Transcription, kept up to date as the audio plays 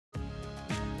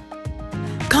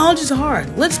College is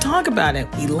hard. Let's talk about it.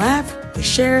 We laugh, we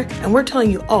share, and we're telling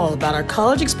you all about our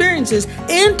college experiences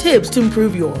and tips to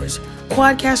improve yours.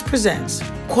 Quadcast presents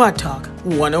Quad Talk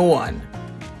 101.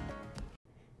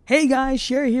 Hey guys,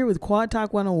 Sherry here with Quad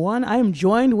Talk 101. I am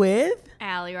joined with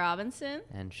Allie Robinson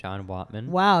and Sean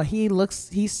Watman. Wow, he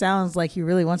sounds like he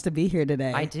really wants to be here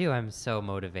today. I do. I'm so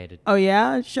motivated. Oh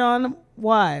yeah, Sean,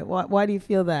 why? Why do you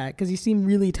feel that? Because you seem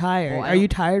really tired. Well, Are you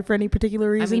tired for any particular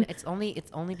reason? I mean,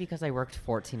 it's only because I worked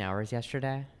 14 hours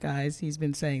yesterday. Guys, he's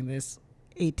been saying this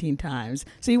 18 times.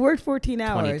 So you worked 14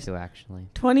 hours. 22 actually.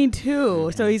 22. Mm-hmm.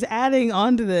 So he's adding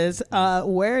on to this.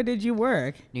 Where did you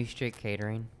work? New Street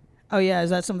Catering. Oh yeah, is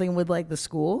that something with like the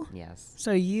school? Yes.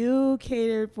 So you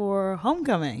catered for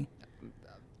homecoming.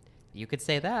 You could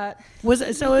say that. Was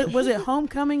it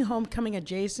homecoming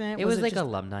adjacent? It was like just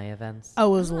alumni events.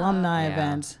 Oh, it was alumni Yeah.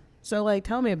 events. So like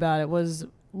tell me about it. Was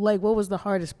like what was the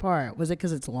hardest part? Was it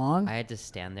cuz it's long? I had to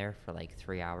stand there for like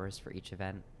 3 hours for each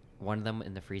event. One of them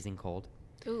in the freezing cold.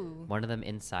 Ooh. One of them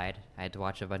inside. I had to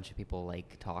watch a bunch of people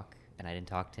like talk, and I didn't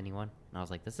talk to anyone. And I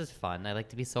was like, this is fun. I like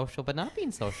to be social, but not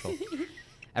being social.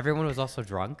 Everyone was also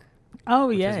drunk. Oh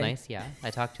which yeah. was nice, yeah.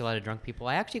 I talked to a lot of drunk people.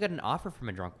 I actually got an offer from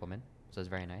a drunk woman, so it was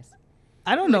very nice.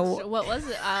 I don't know. What was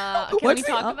it? Can What's we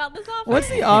talk about this offer? What's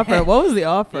the offer? What was the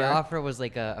offer? The offer was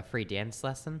like a free dance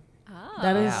lesson. Oh.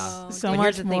 That is Yeah. so But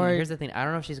much more. Here's the thing. I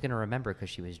don't know if she's gonna remember because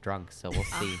she was drunk. So we'll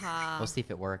see. We'll see if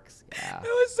it works. Yeah. It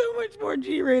was so much more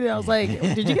G-rated. I was like,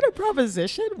 did you get a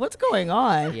proposition? What's going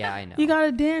on? Yeah, I know. You got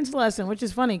a dance lesson, which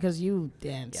is funny because you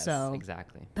dance. Yes, so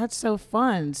exactly. that's so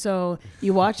fun. So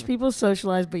you watched people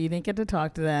socialize, but you didn't get to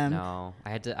talk to them. No,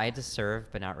 I had to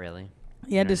serve, but not really. You had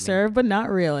to know what I mean? serve, but not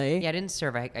really. Yeah, I didn't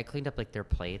serve. I cleaned up like their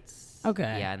plates.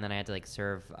 Okay. Yeah, and then I had to like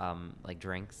serve like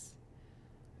drinks,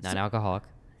 non-alcoholic.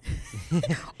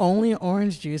 Only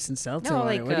orange juice and seltzer No, water.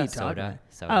 like What are you soda. talking about?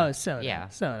 Soda. Oh, soda. Yeah.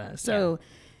 Soda. So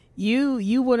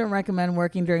you wouldn't recommend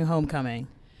working during homecoming?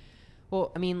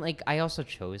 Well, I mean, like I also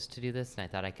chose to do this, and I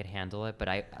thought I could handle it. But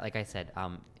like I said,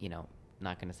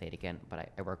 not gonna say it again. But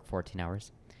I work 14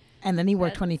 hours. And then you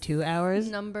worked That's 22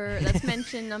 hours? That's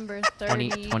mentioned number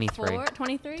 23.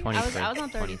 23? 23? I was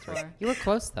on 23. 34. You were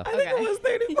close though. I think it was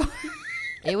 34.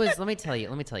 It was. Let me tell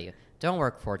you. Don't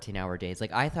work 14-hour days.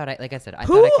 Like I thought I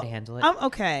could handle it.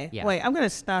 Okay. Yeah. Wait, I'm going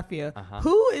to stop you. Uh-huh.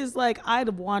 Who is like, I'd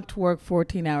want to work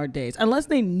 14-hour days? Unless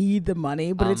they need the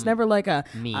money, but it's never like a...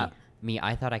 Me,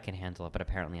 I thought I could handle it, but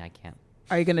apparently I can't.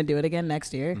 Are you going to do it again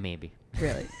next year? Maybe.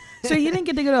 Really? So you didn't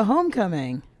get to go to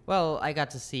homecoming. Well, I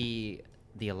got to see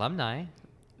the alumni.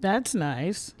 That's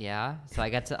nice. Yeah. So I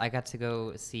got to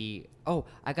go see. Oh,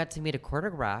 I got to meet a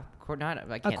choreograph. A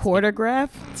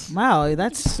quartergraph? Wow,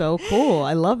 that's so cool.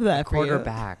 I love that for you.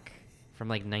 Quarterback from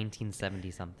like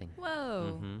 1970 something.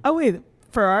 Whoa. Mhm. Oh, wait.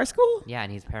 For our school? Yeah, and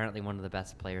he's apparently one of the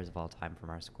best players of all time from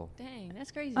our school. Dang,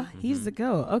 that's crazy. He's the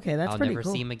go. Okay, that's I'll pretty never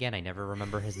cool. see him again. I never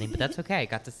remember his name, but that's okay. I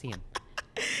got to see him.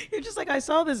 You're just like, I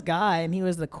saw this guy, and he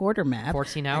was the quartermap.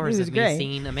 14 and hours he was of great. me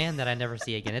seeing a man that I never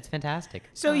see again. It's fantastic.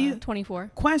 So you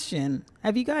 24. question: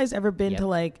 have you guys ever been Yep. to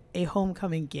like a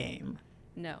homecoming game?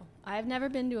 No, I've never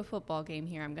been to a football game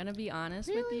here. I'm gonna be honest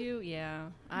with you. Yeah,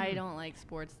 I don't like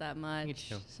sports that much.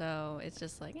 too. So it's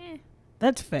just like,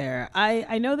 That's fair.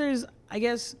 I know there's, I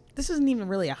guess, this isn't even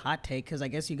really a hot take because I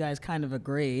guess you guys kind of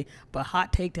agree, but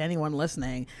hot take to anyone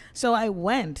listening. So I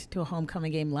went to a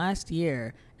homecoming game last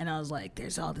year and I was like,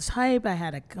 there's all this hype. I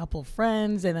had a couple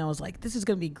friends and I was like, this is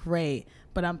going to be great.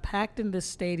 But I'm packed in this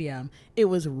stadium. It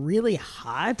was really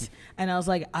hot. And I was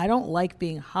like, I don't like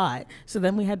being hot. So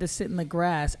then we had to sit in the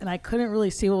grass and I couldn't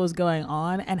really see what was going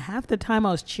on. And half the time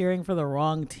I was cheering for the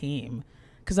wrong team.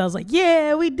 Because I was like,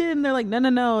 yeah, we did. And they're like,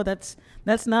 no, that's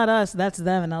not us. That's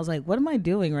them. And I was like, what am I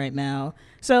doing right now?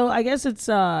 So I guess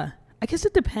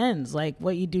it depends, like,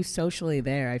 what you do socially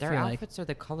there, Their feel like. outfits are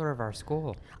the color of our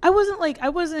school. I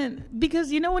wasn't,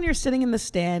 because, you know, when you're sitting in the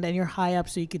stand and you're high up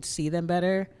so you could see them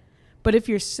better. But if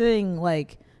you're sitting,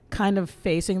 like, kind of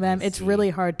facing them, it's really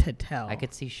hard to tell. I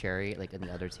could see Sherry, like, in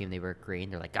the other team, they were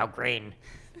green. They're like, go green.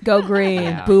 Go green,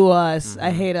 Yeah. boo us. I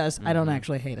hate us. I don't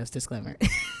actually hate us, disclaimer.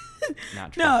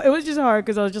 Not true. No, it was just hard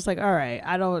because I was just like, all right,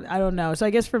 I don't know. So I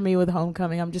guess for me with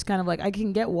homecoming, I'm just kind of like, I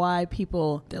can get why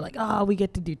they're like, oh, we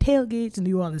get to do tailgates and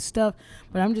do all this stuff.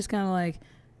 But I'm just kind of like,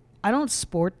 I don't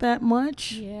sport that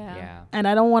much. Yeah. And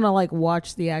I don't want to like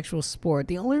watch the actual sport.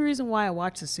 The only reason why I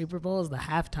watch the Super Bowl is the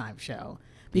halftime show.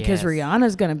 because Yes.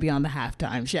 Rihanna's going to be on the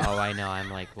halftime show. Oh, I know. I'm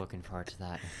like looking forward to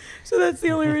that. So that's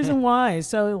the only reason why.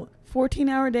 So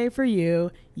 14-hour day for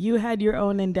you. You had your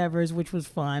own endeavors, which was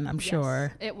fun, I'm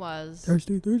sure. It was.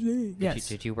 Thursday. Did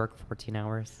Yes. you work 14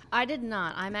 hours? I did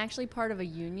not. I'm actually part of a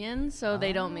union, so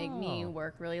they don't make me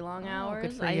work really long hours.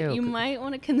 good for you. You might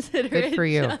want to consider Good it, for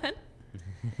you. Sean.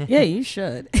 Yeah, you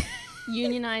should.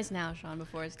 Unionize now, Sean,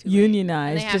 before it's too Unionize, late.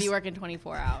 And they have just- you working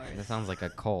 24 hours. That sounds like a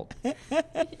cult.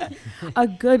 A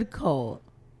good cult.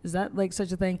 Is that like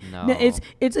such a thing? No.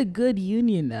 It's a good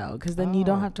union though, because then you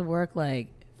don't Oh. have to work like,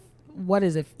 what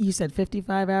is it? You said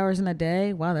 55 hours in a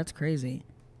day? Wow, that's crazy.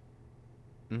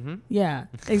 Mm-hmm. Yeah,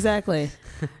 exactly.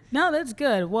 No, that's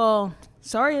good. Well,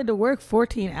 sorry you had to work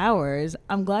 14 hours.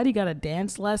 I'm glad you got a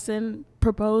dance lesson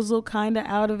proposal kind of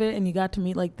out of it, and you got to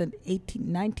meet like the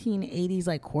 1980s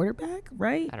like quarterback,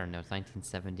 right? I don't know. It's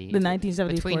 1970. The 1970s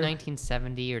Between quarterback.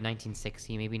 1970 or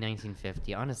 1960, maybe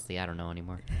 1950. Honestly, I don't know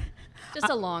anymore. Just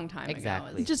a long time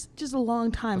Exactly. ago. Just a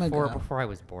long time ago. Before I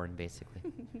was born, basically.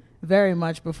 Very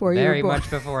much before you were Very born. much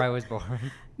before I was born.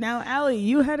 Now, Allie,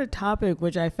 you had a topic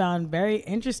which I found very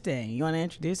interesting. You want to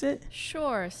introduce it?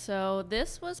 Sure. So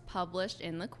this was published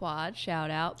in the Quad, shout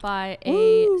out, by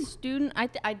Woo. a student. I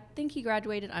think he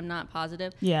graduated. I'm not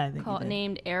positive. Yeah, I think you did.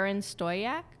 Named Aaron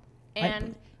Stoyak, I and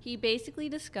believe- he basically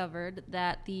discovered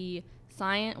that the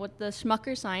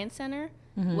Schmucker Science Center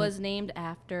Mm-hmm. was named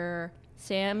after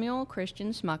Samuel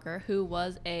Christian Schmucker, who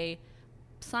was a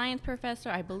science professor,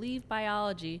 I believe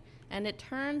biology, and it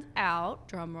turns out,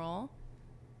 drumroll,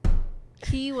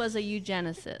 he was a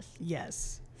eugenicist.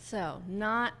 Yes. So,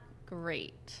 not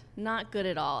great. Not good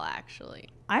at all, actually.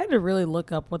 I had to really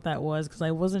look up what that was because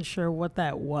I wasn't sure what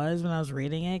that was when I was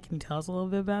reading it. Can you tell us a little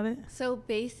bit about it? So,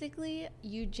 basically,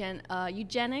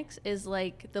 eugenics is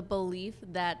like the belief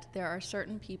that there are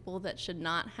certain people that should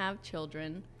not have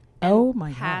children and Oh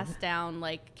my pass God. down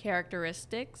like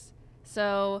characteristics.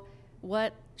 So,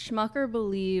 what Schmucker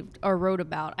believed or wrote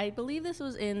about, I believe this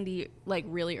was in the like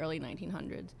really early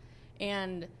 1900s.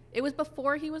 And it was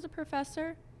before he was a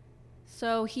professor.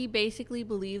 So he basically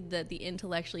believed that the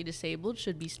intellectually disabled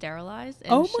should be sterilized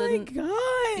and Oh my shouldn't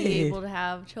God. be able to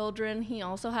have children. He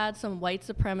also had some white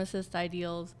supremacist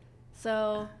ideals.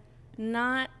 So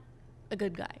not a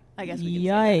good guy, I guess we can say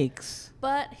that. Yikes.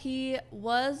 But he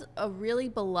was a really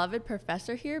beloved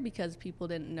professor here because people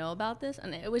didn't know about this,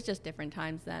 and it was just different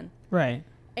times then. Right.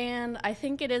 And I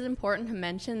think it is important to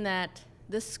mention that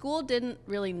the school didn't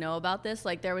really know about this.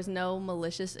 Like, there was no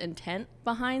malicious intent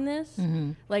behind this.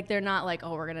 Mm-hmm. Like, they're not like,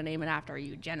 oh, we're going to name it after a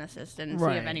eugenicist and see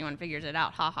Right. if anyone figures it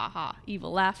out. Ha, ha, ha.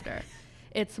 Evil laughter.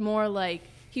 It's more like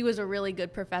he was a really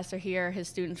good professor here. His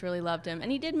students really loved him. And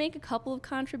he did make a couple of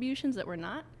contributions that were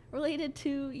not related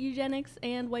to eugenics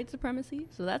and white supremacy.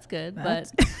 So that's good.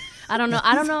 That's- But I don't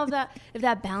know if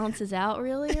that balances out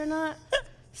really or not.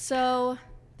 So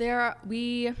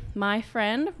my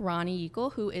friend Ronnie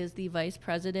Eagle, who is the vice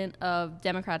president of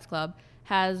Democrats Club,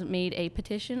 has made a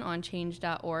petition on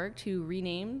change.org to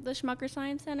rename the Schmucker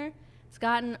Science Center. It's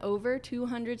gotten over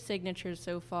 200 signatures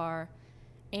so far,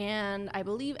 and I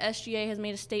believe SGA has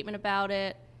made a statement about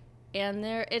it. And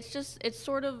it's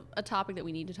sort of a topic that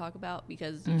we need to talk about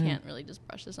because you can't really just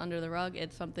brush this under the rug.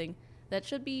 It's something that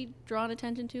should be drawn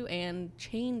attention to and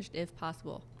changed if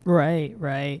possible. Right,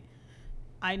 right.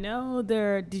 I know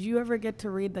did you ever get to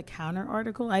read the counter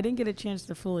article? I didn't get a chance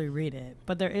to fully read it,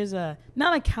 but there is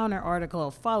not a counter article,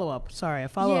 a follow-up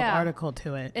Yeah. article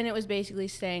to it. And it was basically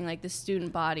saying, like, the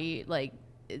student body, like,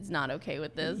 is not okay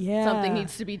with this. Yeah. Something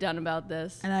needs to be done about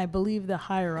this. And I believe the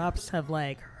higher-ups have,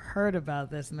 like, heard about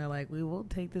this, and they're like, we will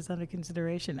take this under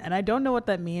consideration. And I don't know what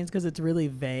that means because it's really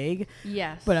vague,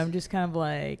 Yes. but I'm just kind of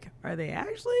like, are they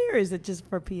actually, or is it just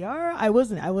for PR? I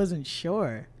wasn't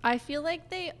sure. I feel like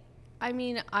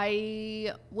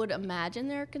I would imagine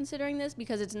they're considering this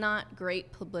because it's not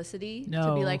great publicity to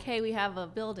No. be like, hey, we have a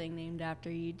building named after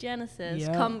eugenicists.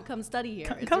 Yeah. Come study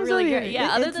here. It's come really study great. here.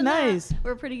 Yeah, other It's than nice. that,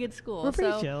 we're a pretty good school. We're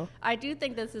pretty So chill. I do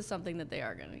think this is something that they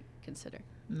are going to consider,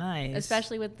 Nice.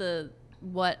 especially with the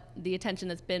attention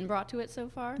that's been brought to it so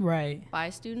far Right.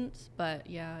 by students. But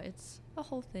yeah, it's a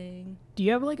whole thing. Do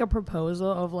you have like a proposal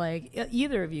of like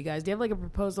either of you guys? Do you have like a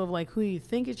proposal of like who you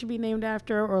think it should be named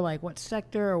after, or like what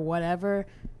sector or whatever?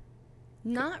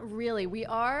 Not really. We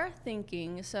are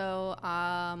thinking, so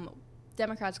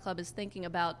Democrats Club is thinking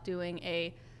about doing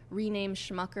a Rename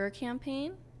Schmucker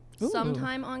campaign Ooh.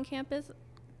 sometime on campus,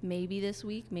 maybe this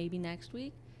week, maybe next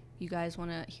week. You guys want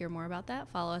to hear more about that?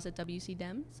 Follow us at WC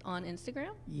Dems on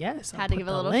Instagram. Yes. Had to put give a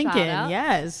the little link shout in. out.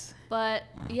 Yes. But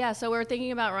yeah, so we're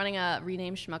thinking about running a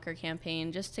Rename Schmucker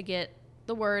campaign just to get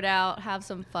the word out, have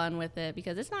some fun with it,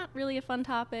 because it's not really a fun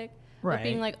topic. But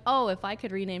being Right. like, oh, if I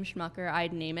could rename Schmucker,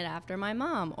 I'd name it after my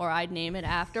mom, or I'd name it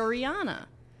after Rihanna.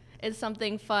 It's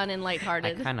something fun and I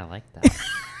lighthearted. kind of like that.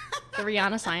 The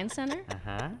Rihanna Science Center.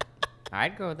 Uh-huh.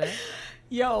 I'd go there.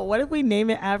 Yo, what if we name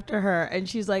it after her? And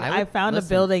she's like, I I would- found a listen.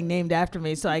 building named after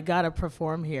me, so I gotta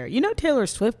perform here. You know Taylor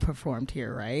Swift performed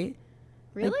here, right?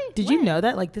 Like, Really? did you When? know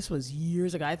that? Like, this was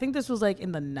years ago. I think this was like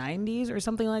in the 90s or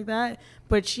something like that.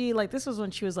 But she, like, this was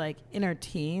when she was like in her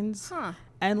teens. Huh.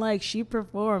 And like she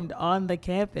performed on the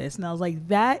campus. And I was like,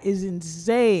 that is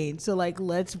insane. So, like,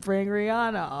 let's bring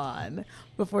Rihanna on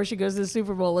before she goes to the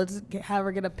Super Bowl. Have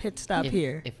her get a pit stop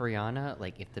here. If Rihanna,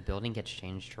 like, if the building gets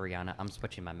changed to Rihanna, I'm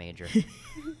switching my major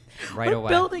right What away.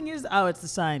 building is? Oh, it's the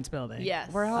science building. Yes.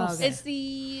 Where else? Okay. It's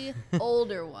the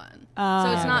older one. So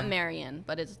Ah. it's not Marion,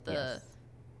 but it's the Yes.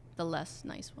 the less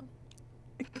nice one.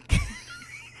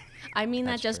 I mean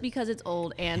that That's just true. because it's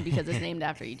old and because it's named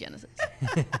after eugenicist.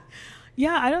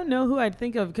 Yeah, I don't know who I'd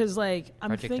think of because, like,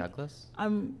 Project Douglas?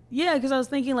 Yeah, because I was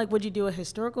thinking, like, would you do a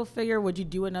historical figure? Would you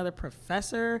do another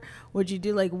professor? Would you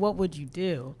do, like, what would you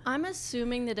do? I'm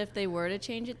assuming that if they were to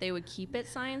change it, they would keep it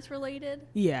science related.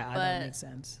 Yeah, that But- makes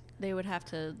sense. They would have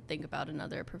to think about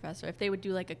another professor. If they would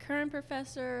do like a current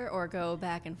professor or go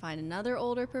back and find another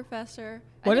older professor.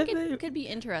 What I if think they- it could be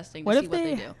interesting what to if see what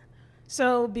they they- do.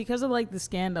 So, because of, like, the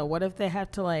scandal, what if they have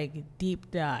to, like,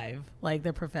 deep dive, like,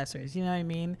 the professors? You know what I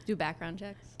mean? Do background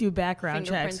checks. Do background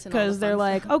Fingerprints checks and all the because they're fun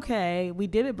like, stuff. okay, we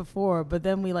did it before, but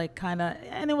then we like kind of,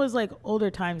 and it was like older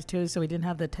times too, so we didn't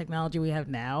have the technology we have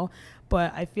now.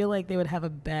 But I feel like they would have a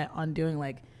bet on doing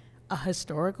like a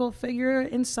historical figure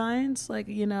in science, like,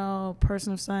 you know,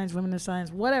 person of science, women of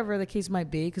science, whatever the case might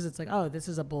be, because it's like, oh, this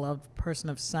is a beloved person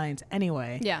of science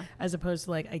anyway. Yeah. As opposed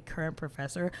to like a current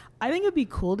professor. I think it'd be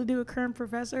cool to do a current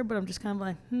professor, but I'm just kind of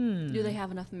like, Do they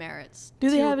have enough merits? do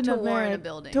they to- have to enough warrant merit a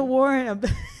building? to warrant a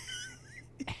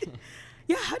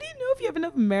Yeah, how do you know if you have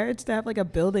enough merits to have like a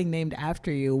building named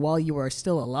after you while you are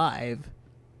still alive?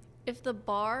 If the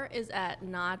bar is at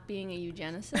not being a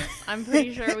eugenicist, I'm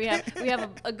pretty sure we have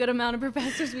a good amount of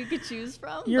professors we could choose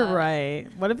from. You're but right.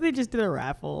 What if they just did a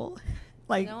raffle?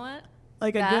 Like, You know what?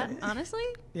 like a That good, honestly,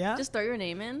 yeah. just throw your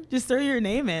name in. Just throw your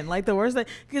name in. Like the worst thing,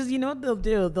 because you know what they'll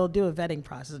do? They'll do a vetting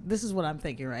process. This is what I'm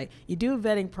thinking, right? You do a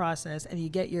vetting process and you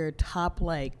get your top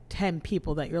like 10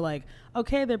 people that you're like,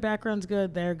 okay, their background's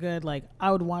good, they're good. Like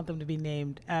I would want them to be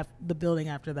named the building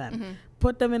after them. Mm-hmm.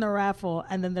 Put them in a raffle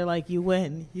and then they're like, you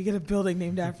win. You get a building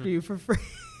named after you for free.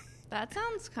 That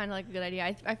sounds kind of like a good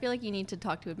idea. I feel like you need to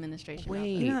talk to administration. about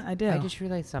Wait, that. Yeah, I do. I just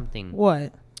realized something.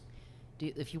 What?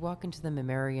 If you walk into the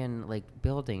Marion like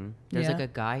building, there's Yeah. like a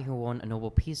guy who won a Nobel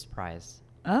Peace Prize.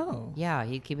 Oh. Yeah,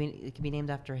 it could be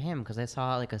named after him because I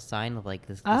saw like a sign of like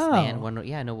this Oh. man won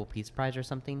a Nobel Peace Prize or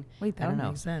something. Wait, I that don't would know.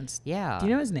 make sense. Yeah. Do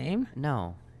you know his name?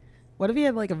 No, What if he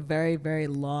had like a very, very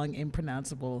long,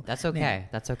 impronounceable that's name? okay.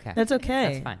 That's okay. That's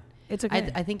okay. That's fine. It's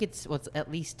okay. I think it's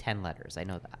at least 10 letters. I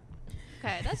know that.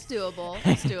 Okay, that's doable.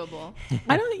 That's doable.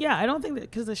 I don't think that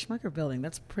because the Schmucker building,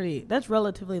 that's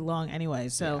relatively long anyway.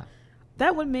 So Yeah.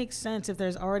 that would make sense if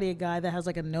there's already a guy that has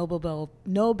like a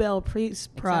Nobel Peace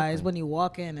Prize Exactly. when you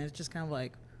walk in. And it's just kind of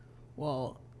like,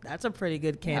 well, that's a pretty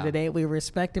good candidate. We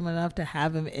respect him enough to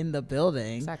have him in the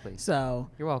building. Exactly. So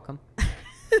You're welcome.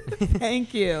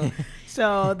 thank you.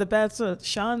 So the best, so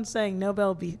Sean's saying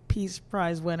Nobel Peace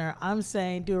Prize winner. I'm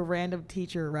saying do a random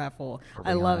teacher raffle. Or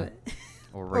I love Rihanna. it.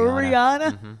 Or Or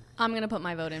Rihanna. Mhm. I'm gonna put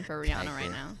my vote in for Rihanna Thank right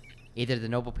you. now. Either the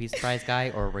Nobel Peace Prize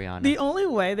guy or Rihanna. The only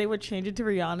way they would change it to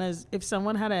Rihanna is if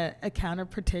someone had a counter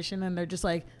petition and they're just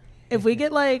like, if we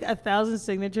get like 1,000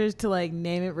 signatures to like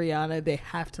name it Rihanna, they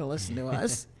have to listen to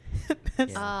us.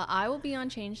 That's- Yeah. I will be on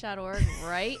change.org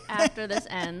right after this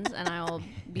ends, and I will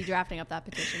be drafting up that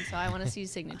petition. So I want to see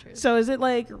signatures. So is it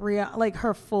like like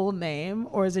her full name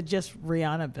or is it just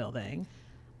Rihanna building?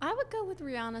 I would go with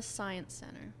Rihanna Science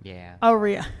Center. Yeah. Oh,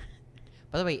 Rihanna.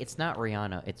 By the way, it's not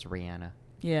Rihanna. It's Rihanna.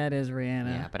 Yeah, it is Rihanna.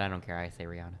 Yeah, but I don't care. I say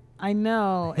Rihanna. I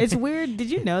know. It's weird.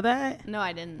 Did you know that? No,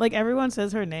 I didn't. Like everyone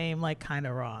says her name like kind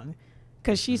of wrong.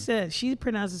 Because she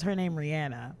pronounces her name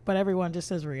Rihanna, but everyone just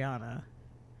says Rihanna.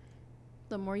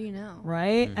 the more you know.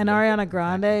 Right? Mhm. And Ariana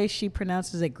Grande, she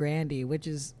pronounces it Grandy, which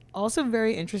is also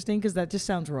very interesting because that just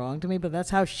sounds wrong to me, but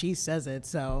that's how she says it.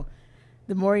 So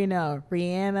the more you know,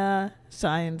 Rihanna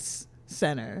Science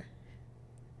Center.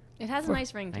 It has a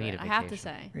nice ring I to need it, a I have to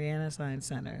vacation. say, Rihanna Science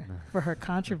Center for her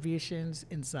contributions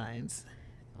in science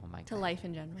Oh my to god. life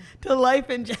in general. to life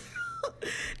in general.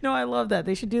 No, I love that.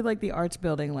 They should do like the arts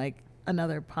building, like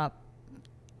another pop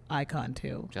icon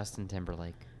too. Justin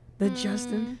Timberlake. The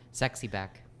Justin. Sexy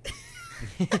back.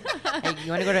 Hey,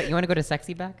 you want to go to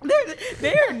Sexy Back?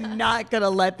 They're not gonna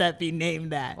let that be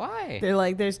named that. Why? They're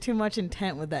like, there's too much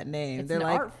intent with that name. It's They're an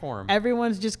like, art form.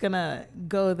 everyone's just gonna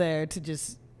go there to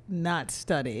just not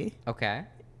study. Okay.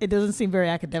 It doesn't seem very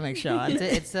academic, Sean.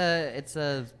 It's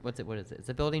a what is it? It's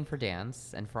a building for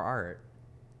dance and for art.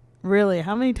 Really?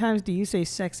 How many times do you say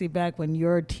sexy back when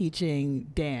you're teaching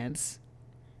dance?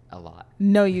 A lot.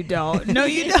 No, you don't. No,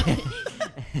 you don't.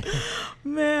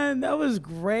 Man, that was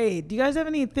great. Do you guys have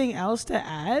anything else to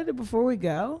add before we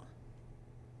go?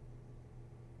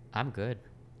 I'm good.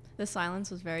 The silence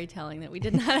was very telling that we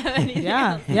did not have anything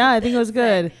Yeah, else. yeah, I think it was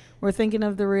good. We're thinking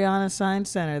of the Rihanna Science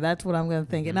Center. That's what I'm going to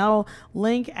think. And I'll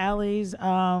link Allie's,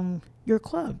 your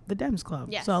club, the Dems Club.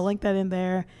 Yes. So I'll link that in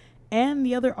there and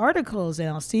the other articles. And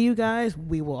I'll see you guys.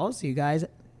 We will all see you guys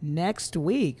next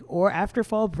week or after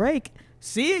fall break.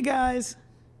 See you guys.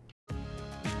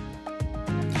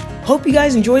 Hope you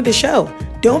guys enjoyed the show.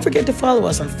 Don't forget to follow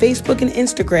us on Facebook and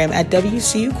Instagram at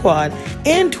WCU Quad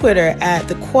and Twitter at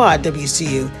the Quad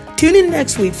WCU. Tune in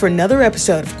next week for another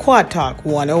episode of Quad Talk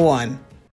 101.